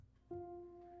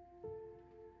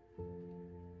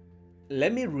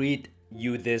Let me read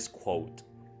you this quote.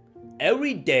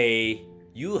 Every day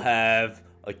you have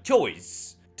a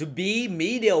choice to be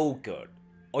mediocre,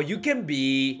 or you can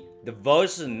be the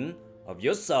version of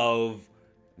yourself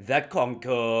that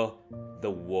conquer the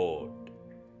world.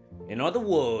 In other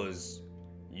words,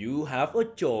 you have a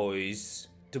choice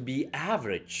to be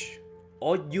average,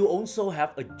 or you also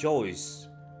have a choice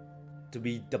to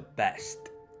be the best,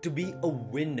 to be a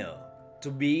winner,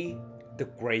 to be the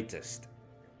greatest.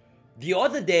 The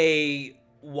other day,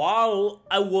 while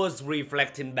I was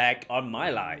reflecting back on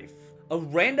my life, a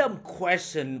random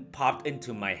question popped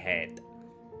into my head.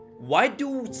 Why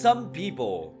do some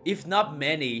people, if not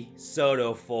many,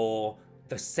 settle for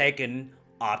the second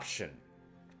option?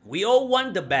 We all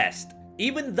want the best.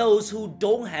 Even those who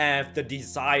don't have the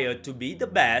desire to be the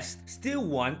best still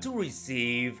want to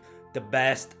receive the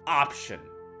best option.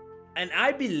 And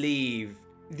I believe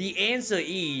the answer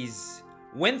is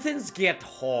when things get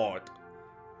hard,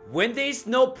 when there is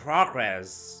no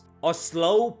progress or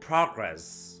slow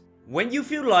progress, when you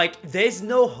feel like there's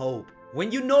no hope, when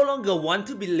you no longer want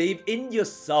to believe in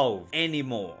yourself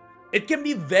anymore, it can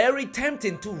be very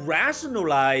tempting to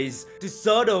rationalize to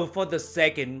settle for the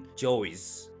second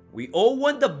choice. We all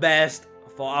want the best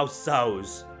for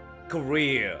ourselves: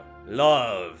 career,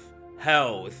 love,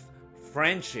 health,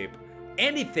 friendship,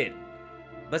 anything.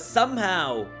 But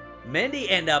somehow, many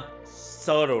end up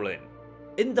settling.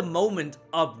 In the moment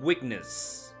of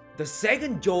weakness, the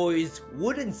second choice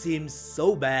wouldn't seem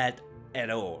so bad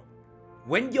at all.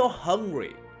 When you're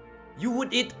hungry, you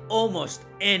would eat almost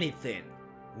anything.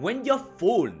 When you're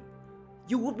full,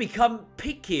 you would become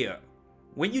pickier.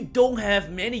 When you don't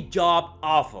have many job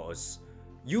offers,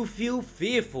 you feel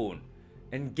fearful.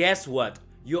 And guess what?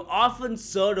 You often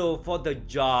settle for the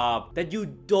job that you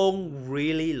don't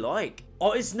really like,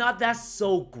 or it's not that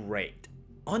so great.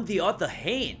 On the other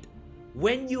hand,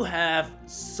 when you have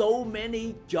so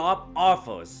many job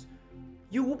offers,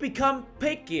 you will become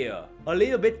pickier, a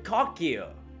little bit cockier,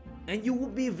 and you will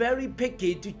be very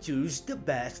picky to choose the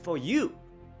best for you.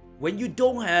 When you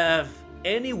don't have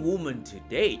any woman to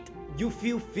date, you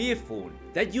feel fearful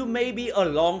that you may be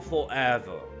alone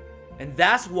forever. And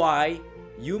that's why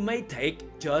you may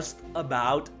take just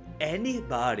about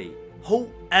anybody.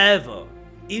 However,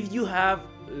 if you have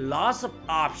lots of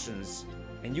options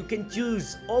and you can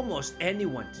choose almost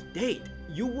anyone to date,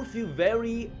 you will feel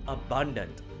very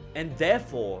abundant, and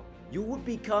therefore you will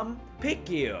become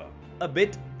pickier, a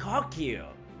bit cockier,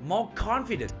 more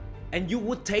confident, and you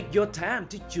would take your time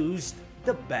to choose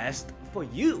the best for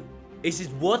you. Is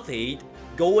it worth it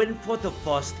going for the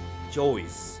first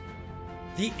choice?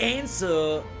 The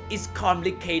answer is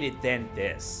complicated than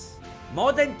this.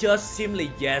 More than just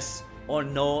simply yes or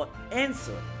no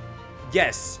answer.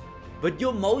 Yes, but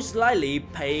you'll most likely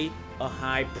pay a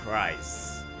high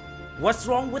price. What's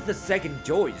wrong with the second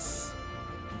choice?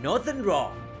 Nothing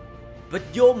wrong, but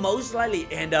you'll most likely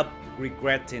end up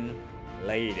regretting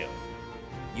later.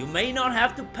 You may not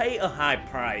have to pay a high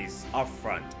price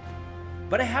upfront,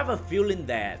 but I have a feeling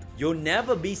that you'll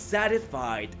never be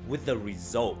satisfied with the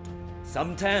result.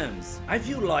 Sometimes I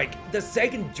feel like the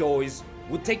second choice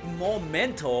would take more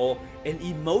mental and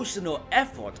emotional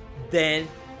effort than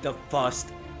the first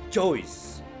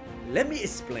choice. Let me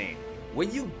explain. When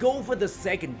you go for the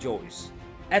second choice,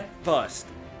 at first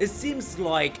it seems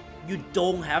like you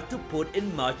don't have to put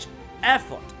in much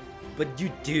effort, but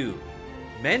you do.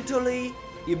 Mentally,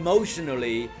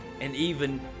 emotionally, and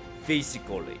even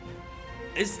physically.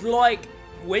 It's like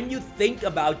when you think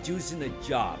about choosing a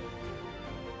job,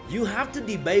 you have to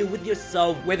debate with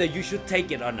yourself whether you should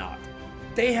take it or not.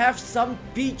 They have some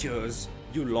features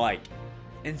you like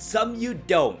and some you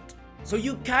don't, so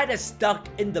you kinda stuck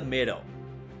in the middle.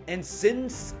 And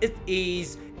since it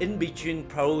is in between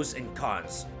pros and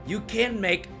cons, you can't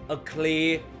make a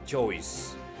clear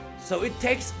choice. So it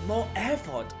takes more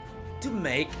effort to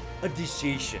make a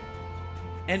decision.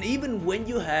 And even when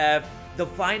you have the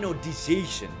final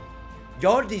decision,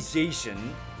 your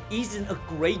decision isn't a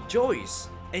great choice,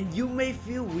 and you may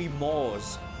feel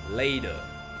remorse later.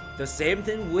 The same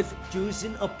thing with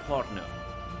choosing a partner.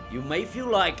 You may feel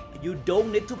like you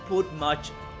don't need to put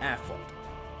much effort,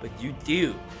 but you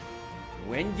do.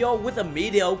 When you're with a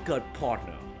mediocre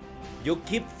partner, you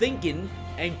keep thinking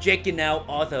and checking out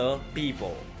other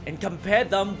people and compare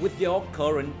them with your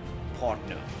current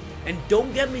partner. And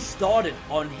don't get me started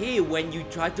on here when you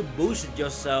try to boost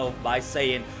yourself by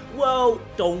saying, well,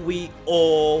 don't we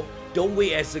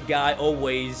as a guy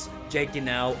always checking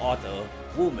out other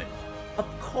women? Of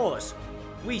course,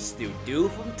 we still do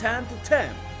from time to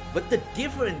time. But the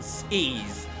difference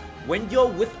is, when you're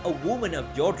with a woman of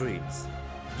your dreams,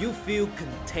 you feel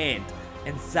content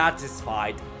and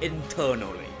satisfied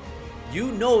internally.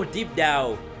 You know deep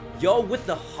down you're with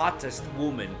the hottest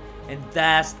woman and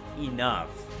that's enough.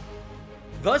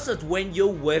 Versus when you're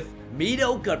with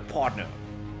mediocre partner,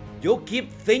 you'll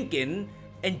keep thinking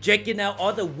and checking out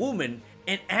other women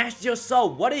and ask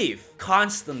yourself what if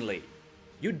constantly.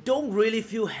 You don't really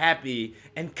feel happy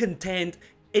and content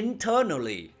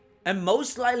internally and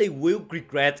most likely will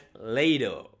regret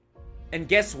later. And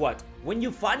guess what? When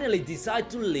you finally decide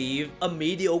to leave a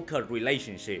mediocre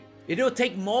relationship, it'll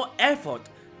take more effort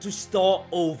to start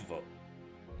over.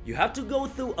 You have to go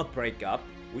through a breakup,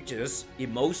 which is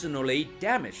emotionally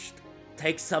damaged.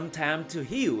 Take some time to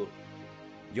heal.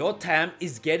 Your time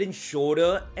is getting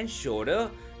shorter and shorter,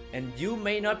 and you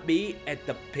may not be at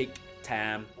the peak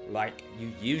time like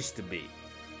you used to be.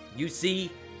 You see,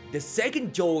 the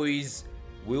second choice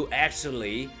will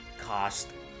actually cost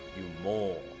you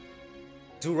more.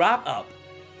 To wrap up,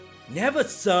 never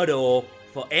settle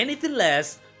for anything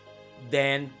less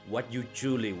than what you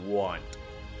truly want.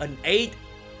 An 8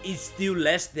 is still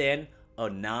less than a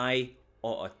 9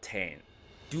 or a 10.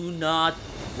 Do not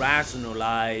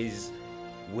rationalize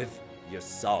with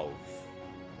yourself.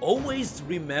 Always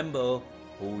remember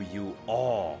who you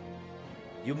are.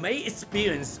 You may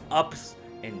experience ups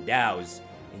and downs,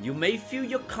 and you may feel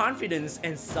your confidence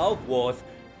and self-worth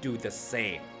do the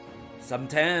same.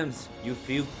 Sometimes you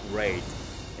feel great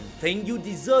and think you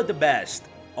deserve the best.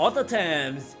 Other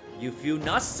times you feel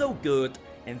not so good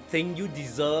and think you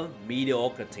deserve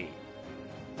mediocrity.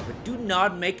 But do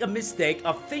not make a mistake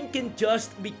of thinking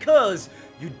just because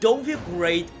you don't feel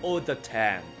great all the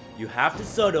time, you have to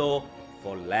settle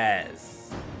for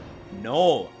less.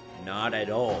 No, not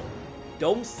at all.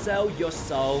 Don't sell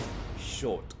yourself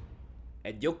short.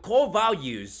 At your core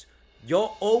values,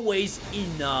 you're always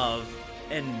enough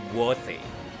and worthy.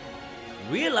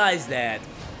 Realize that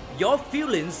your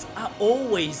feelings are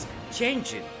always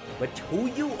changing, but who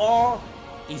you are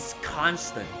is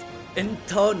constant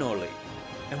internally.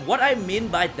 And what I mean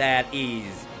by that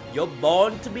is you're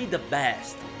born to be the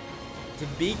best, to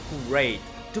be great,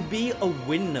 to be a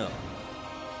winner.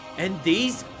 And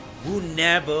these will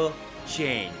never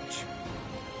change.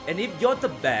 And if you're the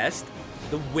best,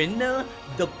 the winner,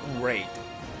 the great,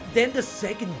 then the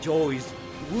second choice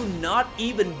will not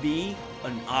even be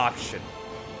an option.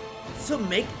 So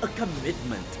make a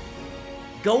commitment.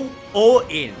 Go all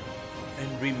in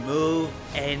and remove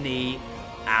any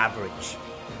average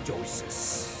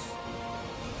choices.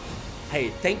 Hey,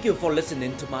 thank you for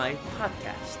listening to my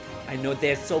podcast. I know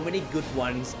there's so many good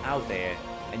ones out there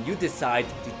and you decide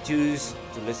to choose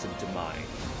to listen to mine.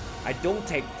 I don't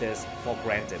take this for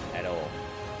granted at all.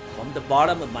 From the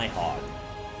bottom of my heart,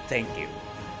 thank you.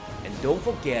 And don't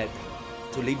forget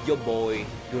to leave your boy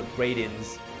good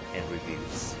ratings and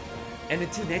reviews. And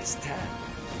until next time,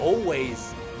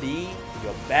 always be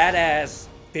your badass,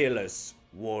 fearless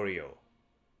warrior.